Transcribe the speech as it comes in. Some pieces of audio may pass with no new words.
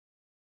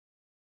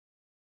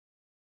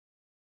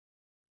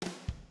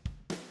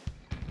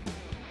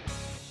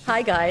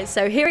Hi guys,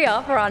 so here we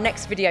are for our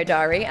next video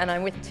diary and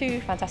I'm with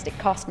two fantastic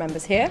cast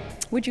members here.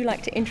 Would you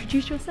like to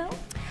introduce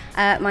yourself?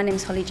 My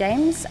name's Holly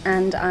James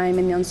and I'm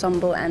in the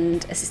ensemble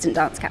and assistant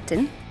dance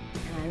captain.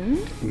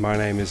 And? My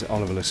name is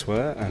Ollie Le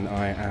Sueur and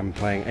I am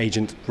playing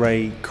Agent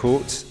Ray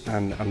Court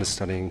and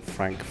understudying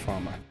Frank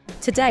Farmer.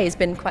 Today has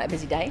been quite a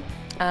busy day.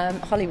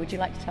 Holly, would you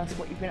like to tell us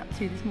what you've been up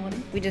to this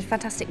morning? We did a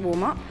fantastic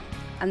warm-up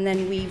and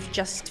then we've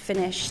just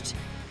finished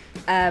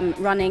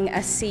running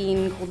a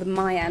scene called the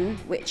Mayan,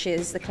 which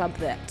is the club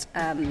that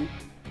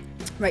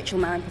Rachel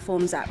Lloyd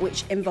performs at,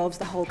 which involves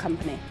the whole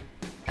company.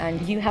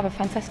 And you have a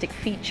fantastic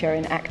feature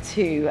in Act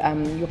 2,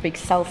 your big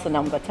salsa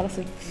number. Tell us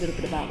a little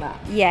bit about that.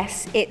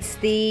 Yes, it's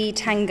the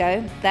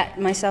tango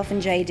that myself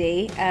and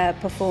JD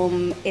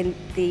perform in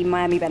the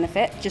Miami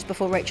benefit, just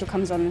before Rachel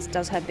comes on and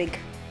does her big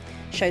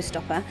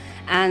showstopper.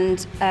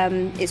 And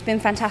it's been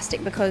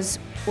fantastic because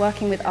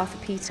working with Arthur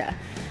Peter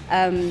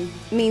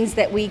means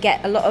that we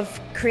get a lot of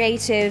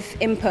creative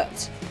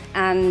input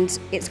and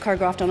it's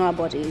choreographed on our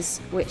bodies,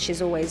 which is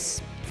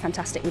always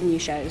fantastic with new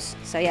shows.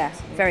 So yeah,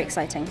 very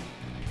exciting.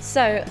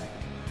 So,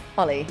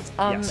 Ollie,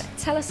 Yes.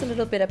 Tell us a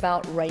little bit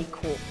about Ray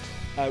Court.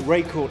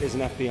 Ray Court is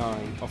an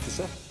FBI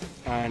officer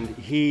and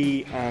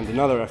he and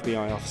another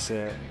FBI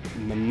officer,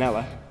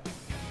 Manila,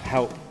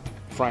 help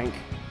Frank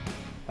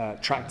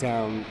track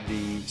down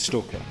the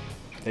stalker.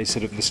 The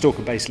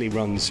stalker basically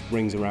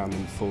rings around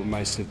them for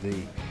most of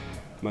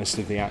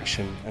the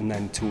action, and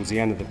then towards the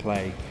end of the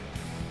play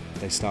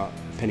they start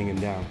pinning him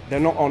down. They're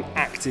not on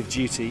active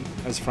duty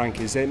as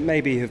Frank is. They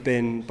maybe have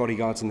been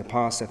bodyguards in the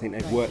past. I think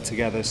they've worked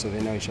together so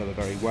they know each other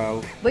very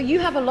well. But you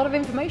have a lot of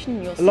information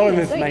in your scenes, a lot of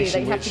don't information you?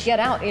 That you have to get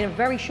out in a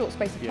very short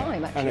space of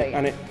time, actually.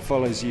 And it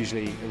follows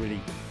usually a really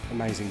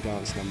amazing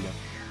dance number.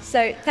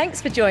 So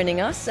thanks for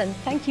joining us, and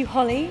thank you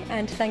Holly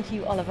and thank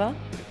you Oliver.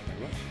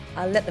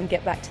 I'll let them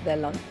get back to their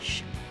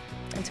lunch.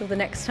 Until the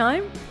next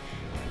time,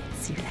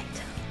 see you later.